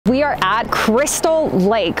We are at Crystal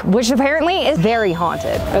Lake, which apparently is very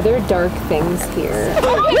haunted. Are there dark things here?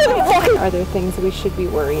 Are there things we should be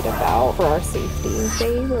worried about for our safety?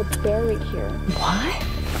 They were buried here.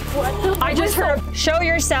 What? I just heard, show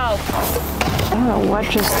yourself. I don't know what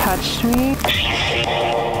just touched me.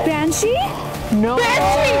 Banshee? No.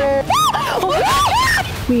 Banshee!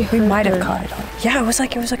 We might have caught it. Yeah, it was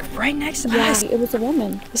like right next to us. It was a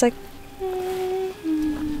woman. It was like,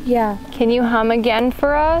 yeah. Can you hum again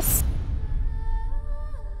for us?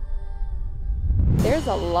 There's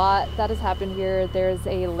a lot that has happened here. There's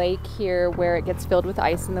a lake here where it gets filled with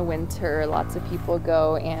ice in the winter. Lots of people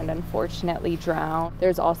go and unfortunately drown.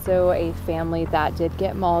 There's also a family that did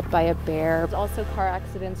get mauled by a bear. There's also car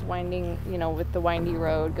accidents winding, you know, with the windy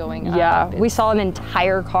road going up. Yeah, we saw an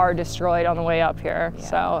entire car destroyed on the way up here. Yeah.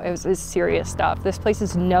 So it was serious stuff. This place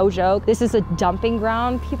is no joke. This is a dumping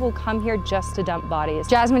ground. People come here just to dump bodies.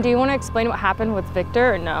 Jasmine, do you want to explain what happened with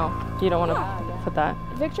Victor or no? You don't want to put that?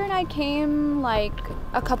 Victor and I came like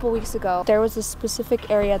a couple weeks ago. There was a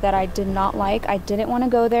specific area that I did not like. I didn't want to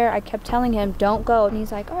go there. I kept telling him, don't go. And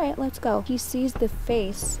he's like, all right, let's go. He sees the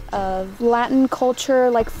face of Latin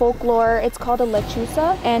culture, like folklore. It's called a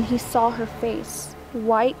lechuza. And he saw her face.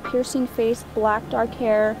 White, piercing face, black, dark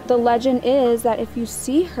hair. The legend is that if you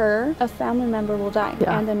see her, a family member will die.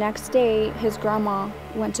 Yeah. And the next day, his grandma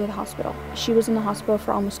went to the hospital. She was in the hospital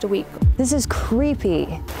for almost a week. This is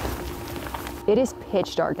creepy. It is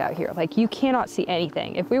pitch dark out here. Like, you cannot see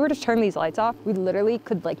anything. If we were to turn these lights off, we literally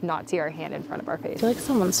could like not see our hand in front of our face. I feel like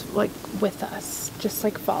someone's like with us, just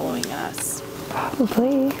like following us.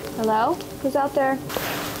 Probably. Hello? Who's out there?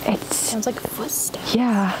 It sounds like footsteps.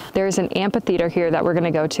 Yeah. There's an amphitheater here that we're gonna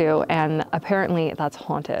go to, and apparently that's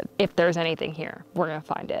haunted. If there's anything here, we're gonna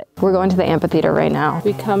find it. We're going to the amphitheater right now.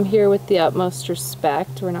 We come here with the utmost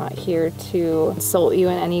respect. We're not here to insult you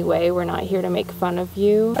in any way. We're not here to make fun of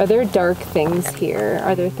you. Are there dark things here?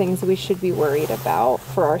 Are there things we should be worried about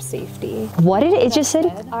for our safety? What did it just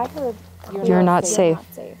say? I heard You're not safe.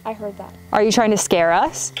 I heard that. Are you trying to scare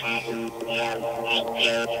us?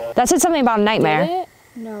 That said something about a nightmare. Did it?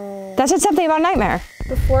 No. That said something about a nightmare.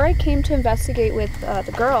 Before I came to investigate with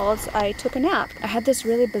the girls, I took a nap. I had this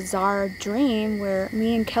really bizarre dream where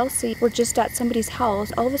me and Kelsey were just at somebody's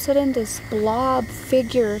house. All of a sudden, this blob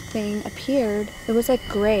figure thing appeared. It was like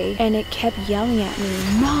gray, and it kept yelling at me,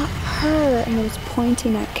 "Not her!" And it was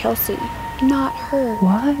pointing at Kelsey. Not her.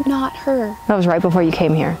 What? Not her. That was right before you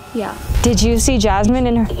came here. Yeah. Did you see Jasmine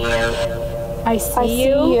in her? I see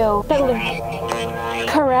you.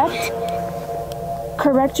 Correct?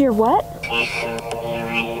 Correct your what?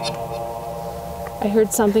 I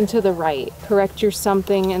heard something to the right. Correct your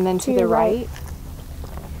something and then to the right.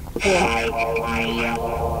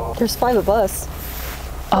 Yeah. There's 5 of us.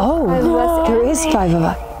 Oh, there is 5 of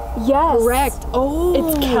us. Yes. Correct. Oh.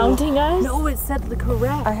 It's counting us? No, it said the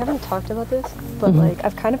correct. I haven't talked about this, but like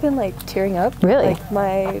I've kind of been like tearing up. Really? Like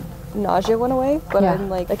my nausea went away, but Yeah. I'm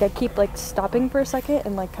like I keep like stopping for a second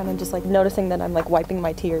and like kind of just like noticing that I'm like wiping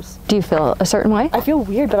my tears. Do you feel a certain way? I feel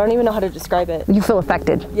weird, but I don't even know how to describe it. You feel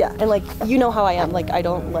affected? Yeah, and like you know how I am. Like I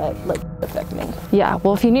don't let like affect me. Yeah,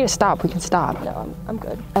 well, if you need to stop, we can stop. No, I'm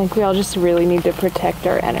good. I think we all just really need to protect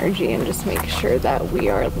our energy and just make sure that we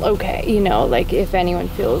are okay. You know, like if anyone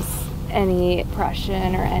feels any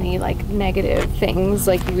oppression or any like negative things,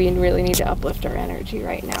 like we really need to uplift our energy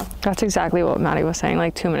right now. That's exactly what Maddie was saying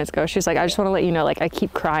like 2 minutes ago. She's like, I just want to let you know, like I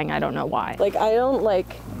keep crying, I don't know why. Like I don't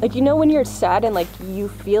like you know when you're sad and like you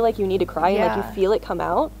feel like you need to cry and like you feel it come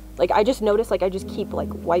out? Like I just notice like I just keep like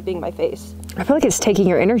wiping my face. I feel like it's taking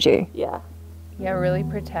your energy. Yeah. Yeah, really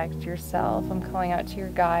protect yourself. I'm calling out to your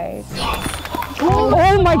guides.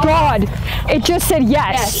 Oh my God! It just said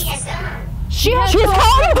yes. She's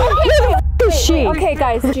calling. Who is she? Okay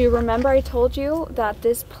guys, do you remember I told you that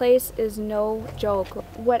this place is no joke?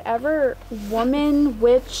 Whatever woman,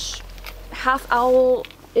 witch, half owl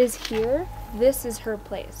is here, this is her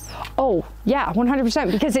place. Oh yeah,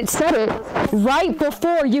 100%, because it said it right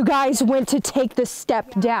before you guys went to take the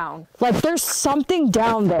step down. Like there's something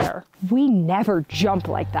down there. We never jump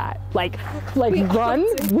like that. Like run,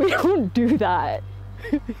 we don't do that. I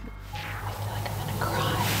feel like I'm gonna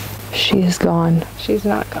cry. She's gone. She's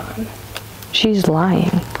not gone. She's lying.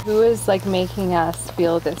 Who is like making us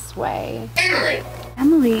feel this way?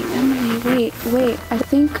 Emily, wait. I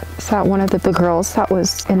think... Is that one of the girls that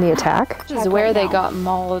was in the attack? This is where they got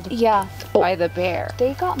mauled by the bear.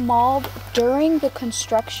 They got mauled during the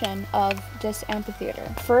construction of this amphitheater.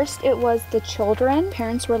 First, it was the children.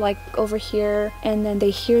 Parents were like over here, and then they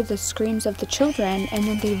hear the screams of the children, and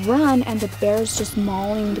then they run, and the bear's just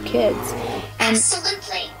mauling the kids. And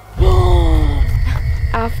absolutely.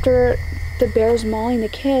 After the bear's mauling the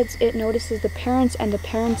kids, it notices the parents, and the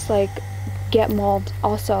parents like get mauled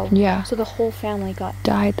also. Yeah. So the whole family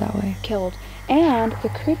Died that way. killed. And the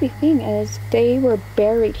creepy thing is they were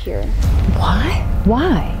buried here. Why?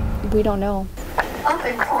 Why? We don't know.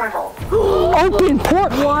 Open portal. Open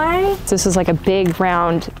port. Why? This is like a big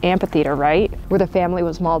round amphitheater, right? Where the family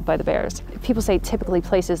was mauled by the bears. People say typically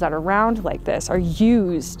places that are round like this are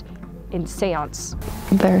used in seance.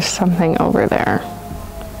 There's something over there.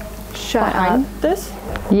 Shut up. This?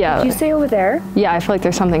 Yeah. Did you say over there? Yeah, I feel like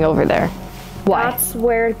there's something over there. Why? That's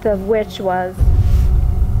where the witch was.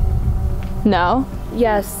 No?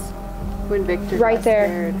 Yes, When Victor right got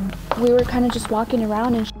there. scared. We were kind of just walking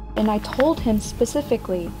around and I told him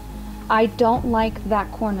specifically, I don't like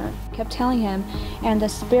that corner. Kept telling him, and the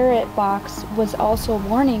spirit box was also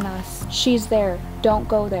warning us, she's there, don't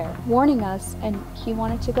go there. Warning us, and he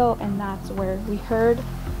wanted to go, and that's where we heard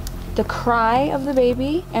the cry of the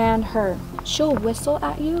baby and her. She'll whistle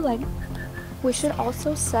at you like, we should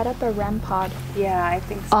also set up a REM pod. Yeah, I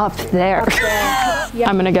think so. Up there. Yeah.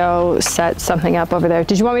 I'm gonna go set something up over there.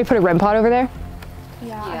 Did you want me to put a REM pod over there?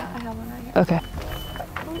 Yeah, I have one right here. Okay.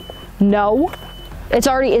 No. It's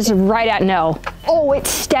right at no. Oh, it's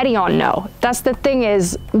steady on no. That's the thing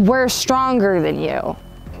is, we're stronger than you.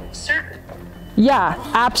 Certain. Yeah,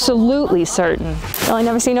 absolutely certain. Well, I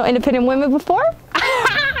never seen no independent women before.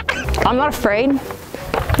 I'm not afraid.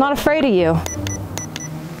 Not afraid of you.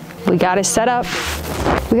 We got it set up.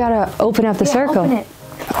 We gotta open up the circle. Open it.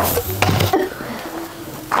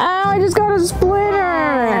 Ow, I just got a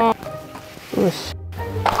splinter. Oosh.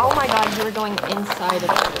 Oh my god, you were going inside of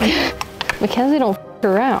it. Mackenzie, don't f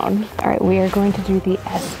around. All right, we are going to do the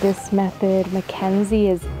Estes method. Mackenzie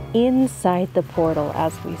is inside the portal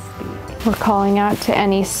as we speak. We're calling out to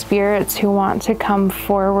any spirits who want to come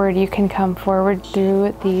forward. You can come forward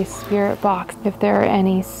through the spirit box. If there are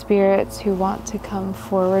any spirits who want to come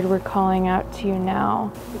forward, we're calling out to you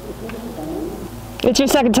now. It's your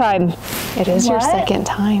second time. It is your What? second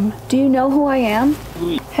time. Do you know who I am?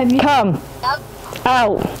 Have you Come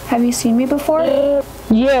out. have you seen me before?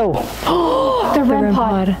 You. The REM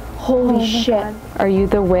pod. Holy shit. Are you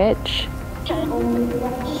the witch?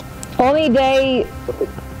 Only they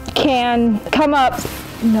can come up.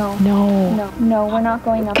 No. No. No. No, we're not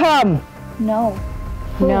going up. Come. No.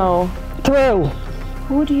 No. Through.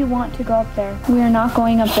 Who do you want to go up there? We are not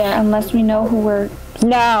going up there unless we know who we're...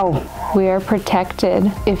 No. We are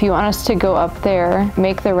protected. If you want us to go up there,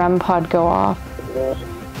 make the REM pod go off.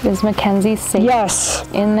 Is Mackenzie safe? Yes.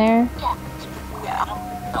 In there?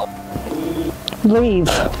 Leave.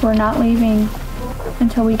 We're not leaving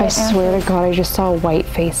until we get I swear to God, I just saw a white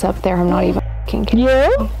face up there. I'm not even kidding.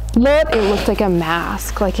 You? Look. It looked like a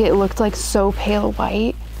mask. Like it looked like so pale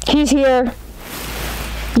white. He's here.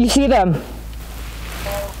 You see them?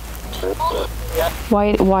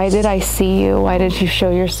 Why did I see you? Why did you show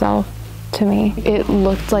yourself to me? It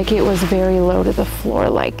looked like it was very low to the floor,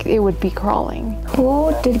 like it would be crawling.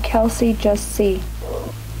 Who did Kelsey just see?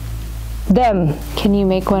 Them. Can you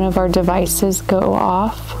make one of our devices go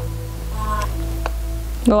off?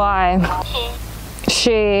 Why?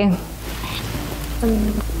 She.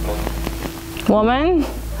 Woman?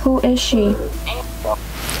 Who is she?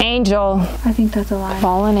 Angel. I think that's a lie.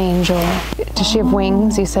 Fallen angel. Does she have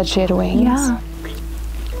wings? You said she had wings. Yeah.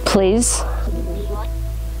 Please.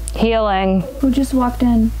 Healing. Who just walked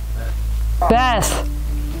in? Beth.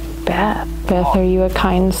 Beth. Beth, are you a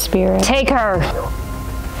kind spirit? Take her.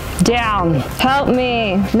 Down. Help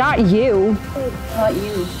me. Not you. Not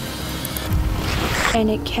you. And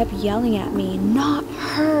it kept yelling at me, not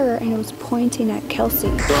her. And it was pointing at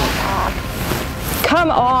Kelsey. Come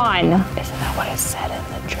on. Isn't that what it said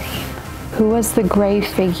in the dream? Who was the gray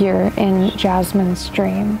figure in Jasmine's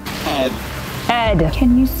dream? Ed.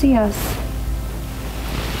 Can you see us?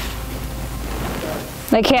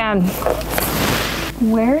 I can.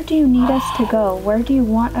 Where do you need us to go? Where do you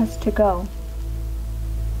want us to go?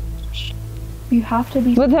 You have to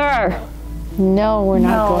be... With her. No, we're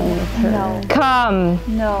not going with her. No. Come.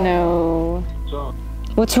 No. No.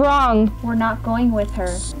 What's wrong? We're not going with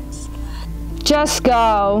her. Just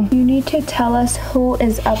go. You need to tell us who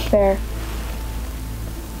is up there.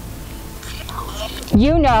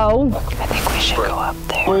 You know. I think we should go up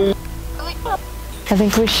there. I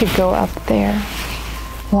think we should go up there.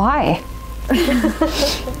 Why?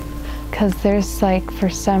 Because there's like, for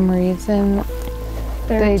some reason,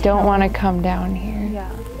 they don't want to come down here.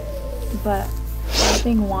 Yeah. But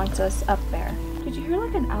something wants us up there. Did you hear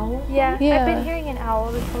like an owl? Yeah, Yeah. I've been hearing an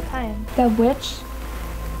owl this whole time. The witch,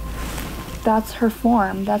 that's her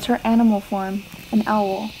form. That's her animal form. An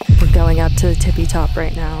owl. We're going up to the tippy top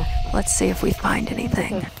right now. Let's see if we find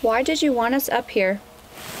anything. Why did you want us up here?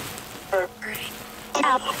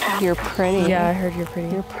 You're pretty. Yeah, I heard you're pretty.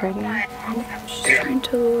 You're pretty. Just trying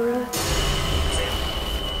to lure us.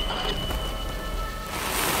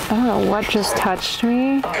 I don't know what just touched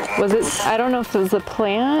me. Was it, I don't know if it was a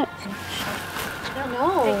plant. I don't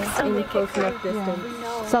know. In close enough distance.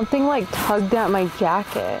 No. Something like tugged at my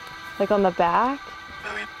jacket, like on the back.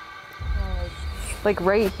 Like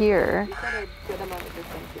right here.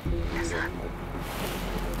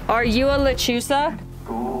 Are you a lechusa?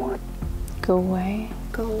 Go away.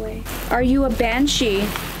 Go away. Are you a banshee?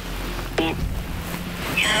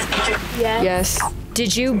 Yes.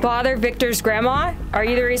 Did you bother Victor's grandma? Are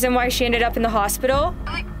you the reason why she ended up in the hospital?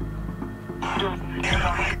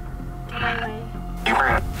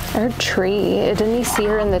 Her tree. Didn't you see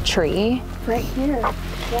her in the tree? Right here.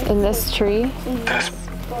 In this tree? In this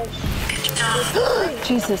bush.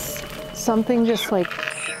 Jesus. Something just like,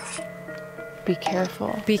 be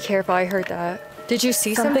careful. Be careful, I heard that. Did you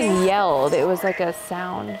see something? Something yelled. It was like a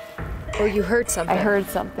sound. Oh, you heard something. I heard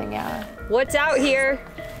something, yeah. What's out here?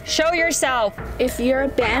 Show yourself. If you're a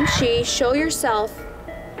banshee, show yourself.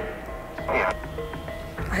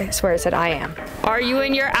 I swear it said I am. Are you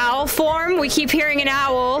in your owl form? We keep hearing an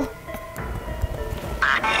owl.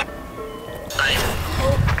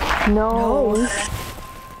 No.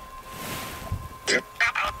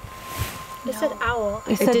 It said owl.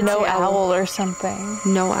 It said did no say owl. owl or something.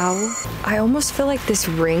 No owl. I almost feel like this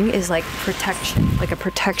ring is like protection, like a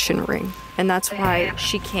protection ring. And that's why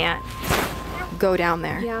she can't go down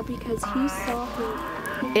there. Yeah, because he saw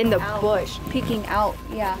her In the bush, peeking out.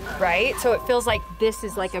 Yeah. Right? So it feels like this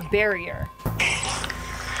is like a barrier.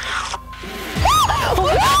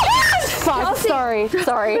 Fuck, sorry.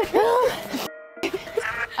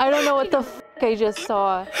 I don't know what the f I just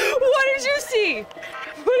saw. What did you see?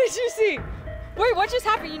 What did you see? Wait, what just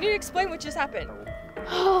happened? You need to explain what just happened.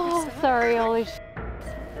 Oh, sorry, holy sh.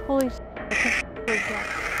 Holy sh.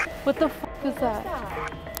 What the f is that?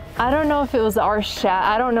 I don't know if it was our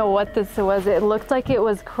I don't know what this was. It looked like it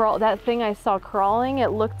was that thing I saw crawling.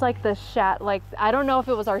 It looked like the like, I don't know if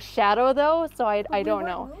it was our shadow though, so I don't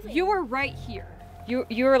know. You were right here.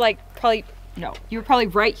 You were like probably, no, you were probably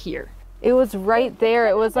right here. It was right there.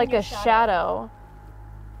 It was like a shadow.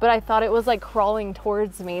 But I thought it was like crawling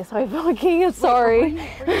towards me, so I fucking sorry.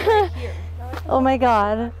 Oh my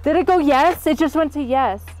god. Did it go yes? It just went to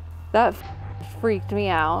yes. That freaked me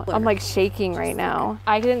out. I'm like shaking right now.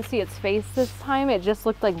 I didn't see its face this time. It just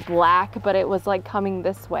looked like black, but it was like coming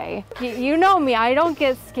this way. You know me, I don't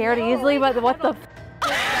get scared easily, but what the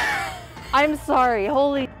I'm sorry,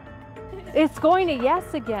 holy. It's going to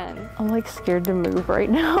yes again. I'm like scared to move right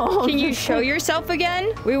now. Can you show yourself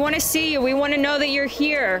again? We want to see you. We want to know that you're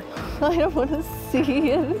here. I don't want to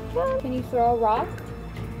see it. Can you throw a rock?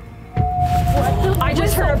 I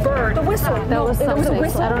just heard a bird. The whistle. That was something. It was a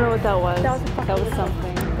whistle. I don't know what that was. That was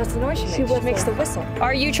something. that's the noise she makes. She makes the whistle.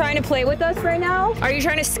 Are you trying to play with us right now? Are you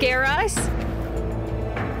trying to scare us?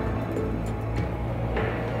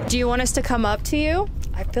 Do you want us to come up to you?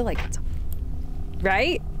 I feel like it's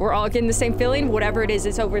Right? We're all getting the same feeling. Whatever it is,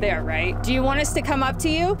 it's over there, right? Do you want us to come up to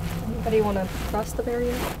you? Anybody want to cross the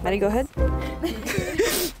barrier? Maddie, go ahead.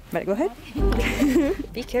 Maddie, go ahead.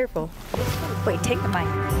 Be careful. Wait, take the mic.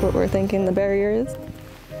 What we're thinking the barrier is?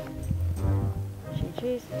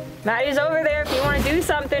 Maddie's over there if you want to do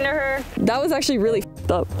something to her. That was actually really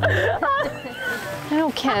f***ed up.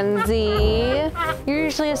 No, Kenzie. You're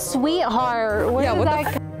usually a sweetheart. Where Yeah, did what that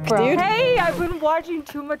the come from? dude? Hey, I've been watching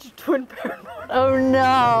too much Twin Paranormal. Oh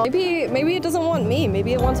no. Maybe it doesn't want me.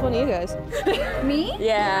 Maybe it wants one of you guys. Me?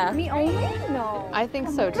 Yeah. Me only? No. I think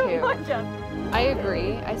so too. I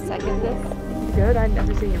agree. I second this. Good. I've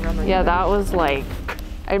never seen you run like Yeah, that was like,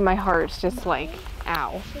 my heart's just like,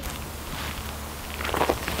 ow.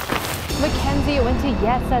 Mackenzie, it went to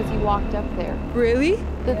yes as you walked up there. Really?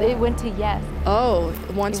 It went to yes. Oh,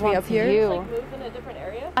 it wants me up here? You. Like move in a different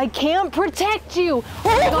area? I can't protect you.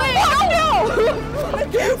 Oh my God. no!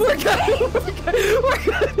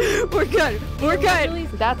 We're good. We're good.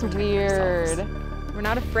 That's weird. We're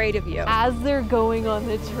not afraid of you. As they're going on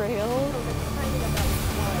the trail.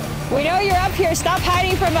 We know you're up here. Stop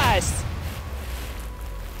hiding from us.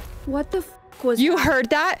 What the f was You that? heard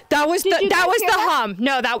that? That was Did the you guys hear that? hum.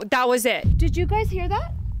 No, that was it. Did you guys hear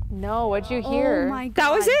that? No, what'd you hear? Oh my god.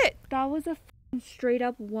 That was it. That was a straight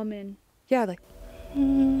up woman. Yeah, like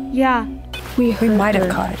Yeah. We might have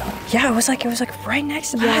caught it on. Yeah, it was like right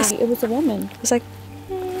next to us. It was a woman. It was like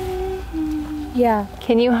Yeah.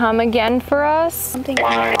 Can you hum again for us? Something.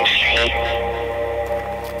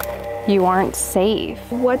 You aren't safe.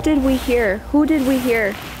 What did we hear? Who did we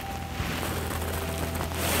hear?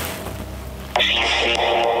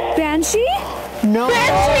 Banshee? No.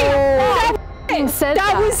 He said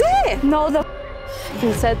that. was it. No, the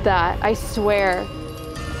He said that. I swear.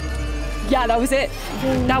 Yeah, that was it.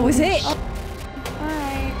 That was it.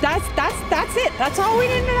 Alright. That's it. That's all we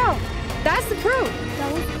need to know. That's the proof.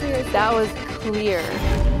 That was clear. That was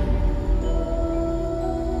clear.